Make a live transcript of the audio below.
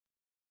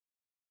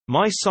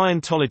My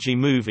Scientology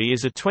Movie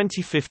is a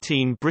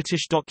 2015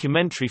 British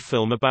documentary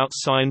film about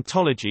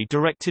Scientology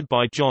directed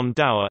by John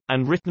Dower,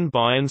 and written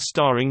by and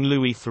starring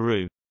Louis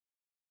Theroux.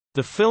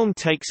 The film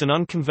takes an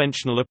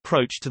unconventional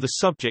approach to the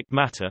subject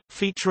matter,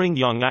 featuring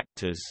young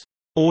actors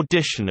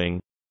auditioning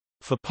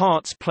for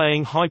parts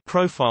playing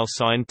high-profile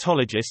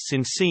Scientologists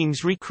in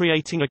scenes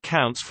recreating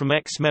accounts from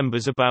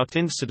ex-members about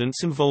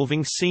incidents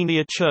involving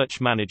senior church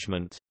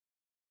management.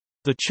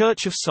 The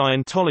Church of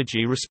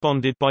Scientology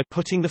responded by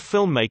putting the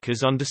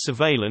filmmakers under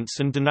surveillance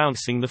and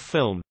denouncing the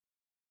film.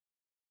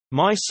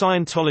 My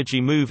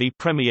Scientology Movie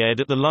premiered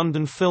at the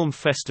London Film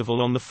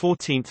Festival on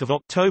 14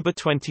 October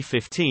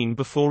 2015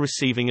 before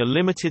receiving a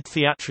limited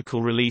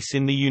theatrical release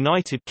in the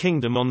United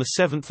Kingdom on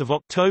 7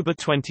 October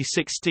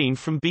 2016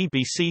 from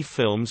BBC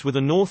Films, with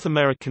a North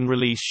American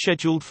release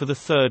scheduled for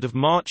 3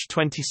 March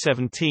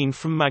 2017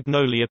 from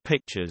Magnolia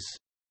Pictures.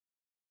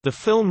 The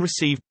film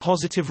received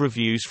positive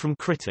reviews from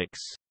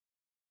critics.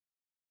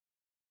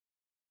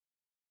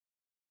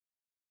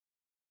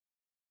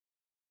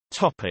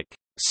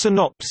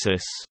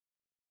 Synopsis.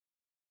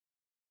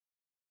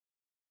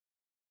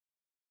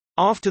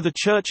 After the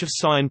Church of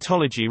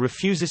Scientology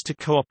refuses to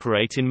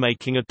cooperate in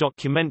making a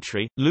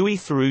documentary, Louis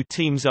Theroux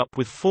teams up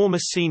with former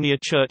senior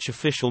church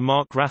official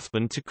Mark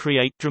Rathbun to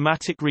create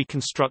dramatic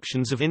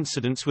reconstructions of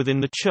incidents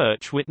within the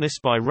church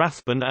witnessed by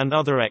Rathbun and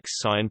other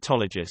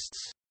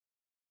ex-Scientologists.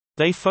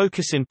 They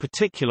focus in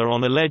particular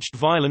on alleged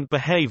violent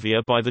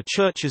behavior by the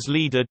church's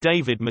leader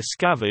David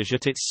Miscavige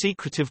at its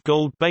secretive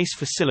gold base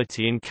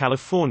facility in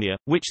California,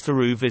 which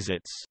Theroux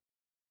visits.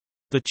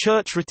 The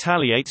church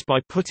retaliates by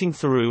putting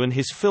Theroux and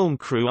his film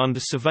crew under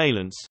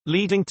surveillance,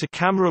 leading to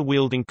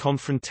camera-wielding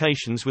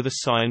confrontations with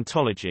a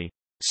Scientology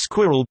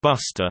squirrel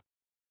buster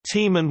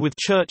team and with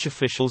church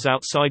officials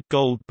outside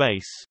Gold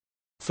Base.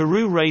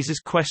 Theroux raises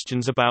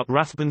questions about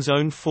Rathbun's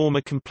own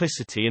former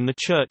complicity in the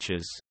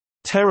church's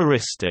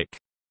terroristic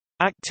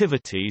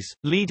activities,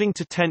 leading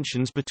to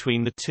tensions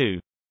between the two.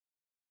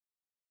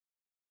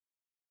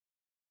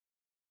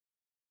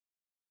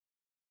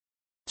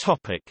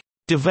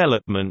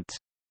 Development.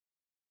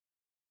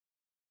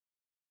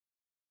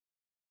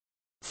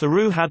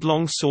 Theroux had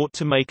long sought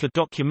to make a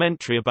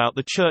documentary about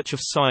the Church of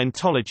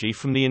Scientology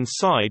from the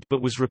inside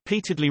but was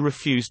repeatedly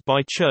refused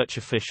by church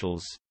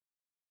officials.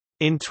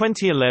 In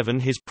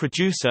 2011, his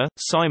producer,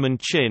 Simon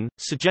Chin,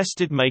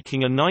 suggested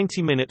making a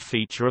 90-minute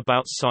feature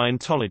about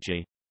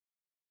Scientology.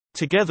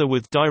 Together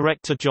with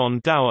director John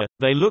Dower,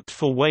 they looked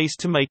for ways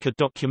to make a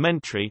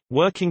documentary.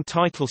 Working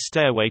title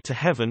Stairway to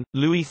Heaven,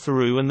 Louis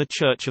Theroux and the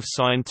Church of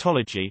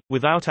Scientology,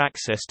 without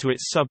access to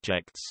its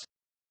subjects.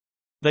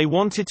 They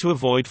wanted to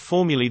avoid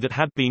formulae that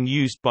had been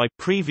used by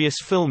previous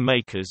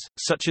filmmakers,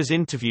 such as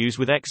interviews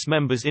with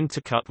ex-members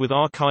intercut with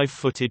archive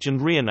footage and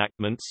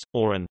reenactments,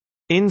 or an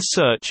in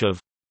search of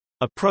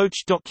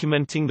approach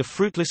documenting the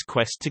fruitless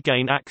quest to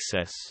gain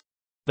access.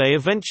 They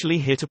eventually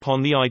hit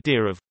upon the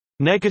idea of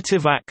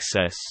negative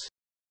access,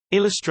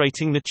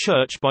 illustrating the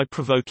church by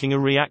provoking a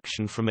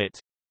reaction from it.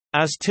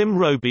 As Tim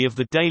Roby of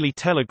the Daily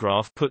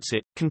Telegraph puts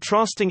it,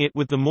 contrasting it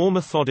with the more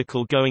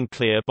methodical Going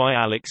Clear by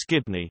Alex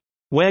Gibney,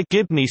 where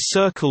Gibney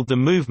circled the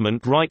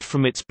movement right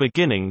from its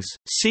beginnings,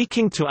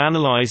 seeking to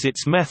analyze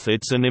its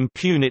methods and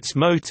impugn its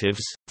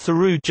motives,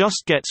 Theroux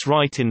just gets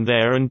right in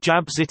there and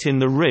jabs it in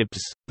the ribs,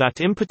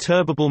 that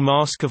imperturbable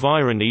mask of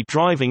irony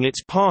driving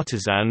its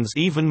partisans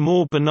even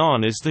more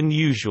bananas than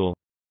usual.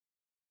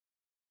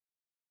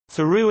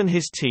 Theroux and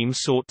his team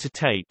sought to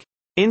take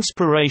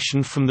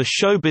inspiration from the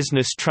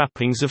showbusiness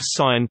trappings of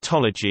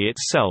Scientology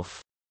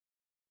itself.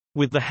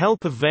 With the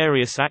help of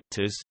various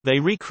actors, they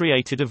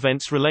recreated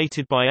events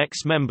related by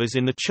ex-members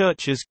in the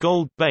church's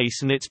Gold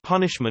Base and its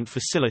punishment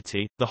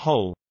facility, the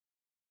Hole.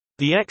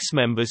 The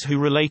ex-members who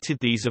related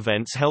these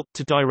events helped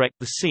to direct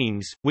the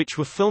scenes, which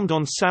were filmed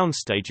on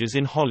soundstages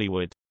in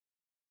Hollywood.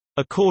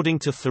 According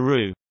to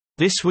Theroux,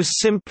 "This was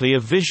simply a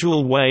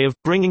visual way of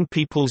bringing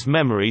people's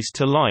memories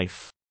to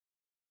life.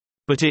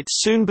 But it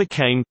soon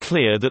became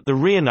clear that the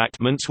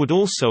reenactments would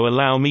also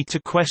allow me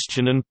to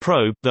question and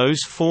probe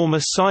those former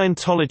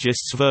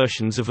Scientologists'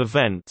 versions of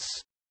events."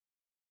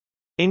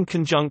 In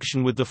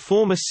conjunction with the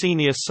former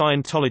senior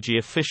Scientology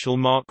official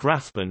Mark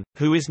Rathbun,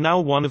 who is now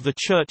one of the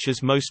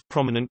church's most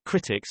prominent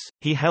critics,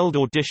 he held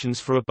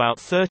auditions for about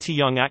 30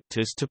 young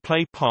actors to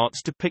play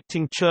parts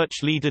depicting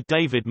church leader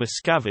David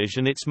Miscavige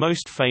and its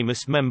most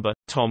famous member,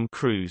 Tom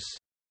Cruise.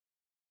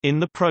 In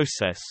the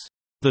process,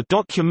 the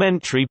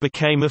documentary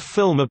became a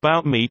film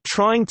about me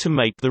trying to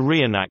make the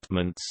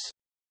reenactments.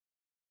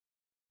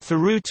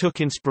 Theroux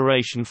took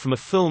inspiration from a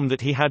film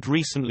that he had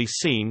recently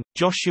seen,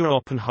 Joshua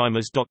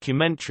Oppenheimer's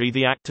documentary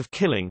The Act of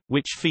Killing,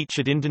 which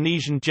featured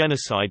Indonesian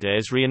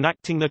genocidaires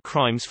reenacting their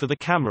crimes for the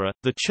camera.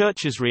 The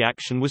church's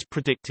reaction was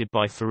predicted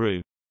by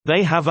Theroux.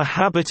 "They have a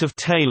habit of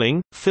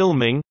tailing,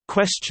 filming,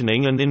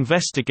 questioning and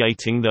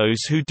investigating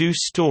those who do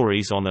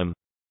stories on them."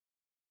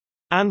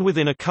 And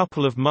within a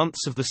couple of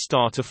months of the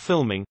start of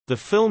filming, the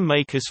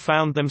filmmakers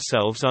found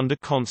themselves under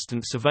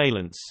constant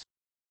surveillance.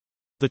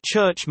 The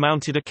church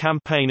mounted a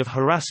campaign of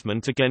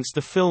harassment against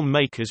the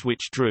filmmakers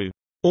which drew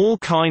all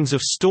kinds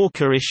of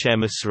stalker-ish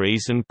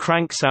emissaries and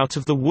cranks out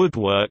of the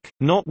woodwork,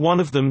 not one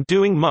of them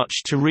doing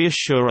much to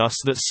reassure us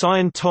that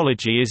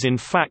Scientology is in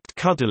fact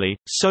cuddly,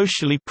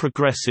 socially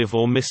progressive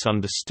or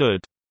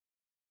misunderstood.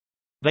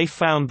 They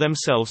found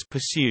themselves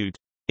pursued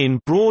in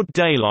broad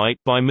daylight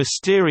by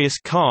mysterious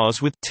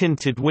cars with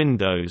tinted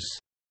windows.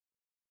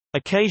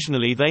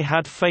 Occasionally they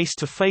had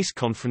face-to-face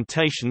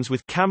confrontations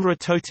with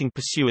camera-toting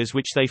pursuers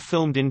which they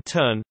filmed in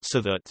turn, so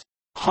that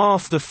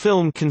half the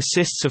film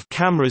consists of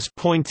cameras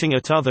pointing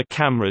at other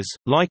cameras,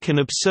 like an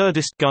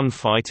absurdist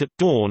gunfight at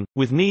dawn,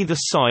 with neither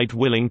side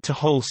willing to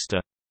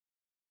holster.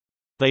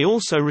 They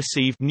also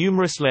received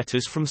numerous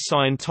letters from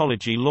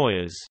Scientology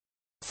lawyers.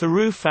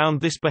 Theroux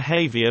found this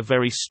behavior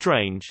very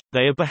strange.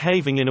 They are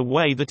behaving in a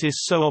way that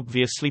is so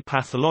obviously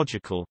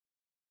pathological.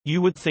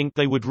 You would think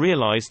they would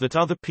realize that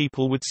other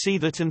people would see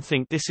that and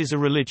think this is a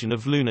religion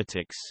of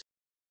lunatics.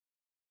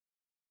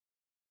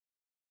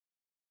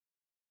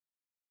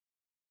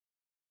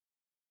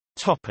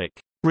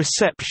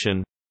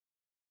 Reception.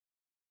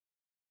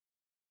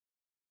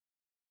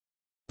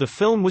 The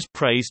film was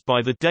praised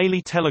by the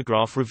Daily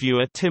Telegraph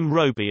reviewer Tim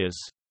Roby as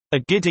a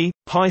giddy,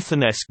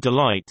 Pythonesque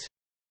delight.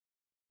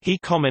 He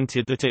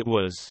commented that it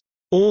was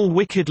all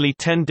wickedly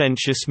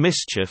tendentious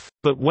mischief,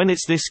 but when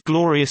it's this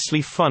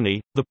gloriously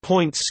funny, the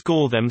points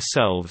score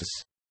themselves.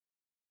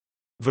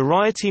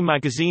 Variety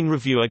magazine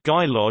reviewer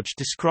Guy Lodge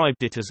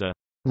described it as a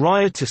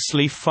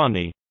riotously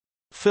funny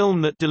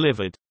film that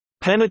delivered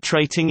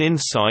penetrating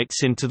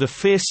insights into the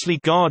fiercely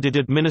guarded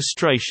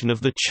administration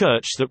of the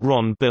church that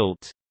Ron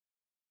built.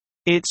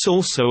 It's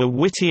also a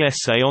witty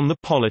essay on the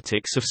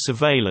politics of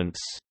surveillance.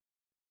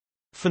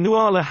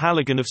 Fenouala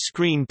Halligan of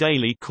Screen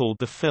Daily called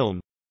the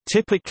film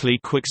typically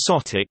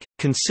quixotic,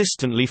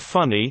 consistently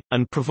funny,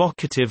 and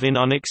provocative in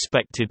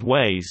unexpected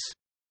ways,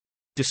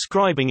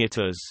 describing it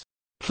as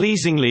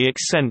pleasingly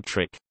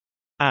eccentric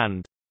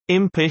and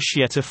impish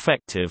yet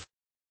effective.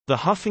 The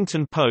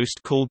Huffington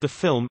Post called the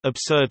film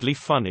absurdly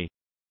funny.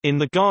 In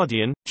The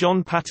Guardian,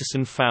 John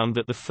Patterson found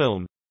that the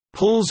film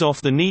pulls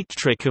off the neat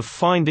trick of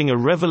finding a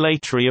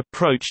revelatory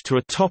approach to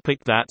a topic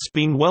that's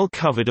been well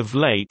covered of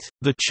late,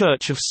 the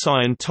Church of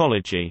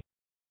Scientology,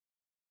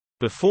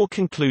 before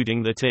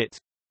concluding that it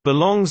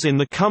belongs in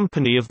the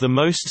company of the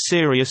most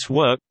serious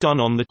work done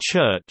on the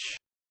Church.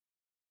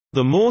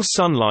 The more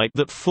sunlight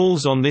that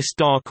falls on this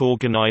dark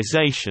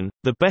organization,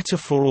 the better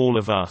for all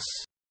of us.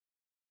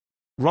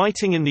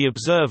 Writing in The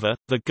Observer,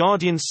 The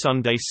Guardian's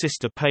Sunday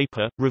sister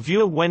paper,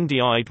 reviewer Wendy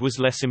Ide was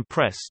less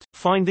impressed,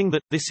 finding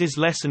that this is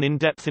less an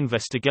in-depth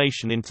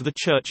investigation into the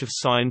Church of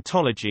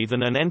Scientology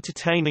than an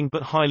entertaining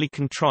but highly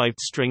contrived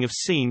string of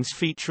scenes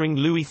featuring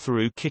Louis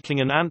Theroux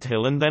kicking an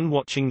anthill and then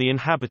watching the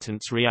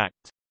inhabitants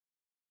react.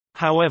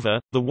 However,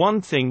 the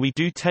one thing we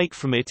do take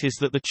from it is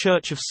that the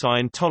Church of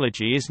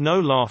Scientology is no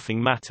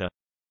laughing matter.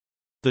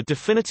 The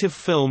definitive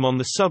film on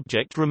the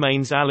subject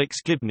remains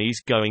Alex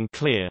Gibney's Going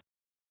Clear.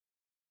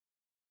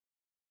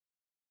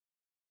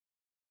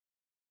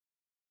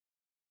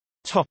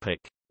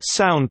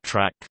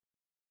 Soundtrack.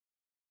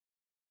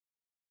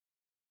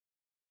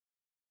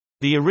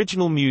 The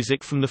original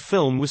music from the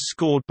film was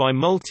scored by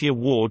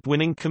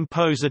multi-award-winning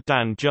composer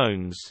Dan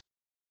Jones,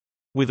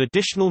 with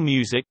additional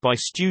music by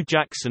Stu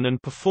Jackson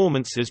and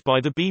performances by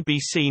the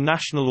BBC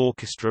National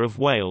Orchestra of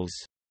Wales.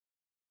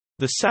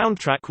 The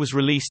soundtrack was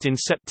released in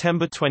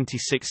September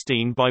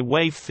 2016 by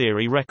Wave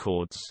Theory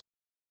Records.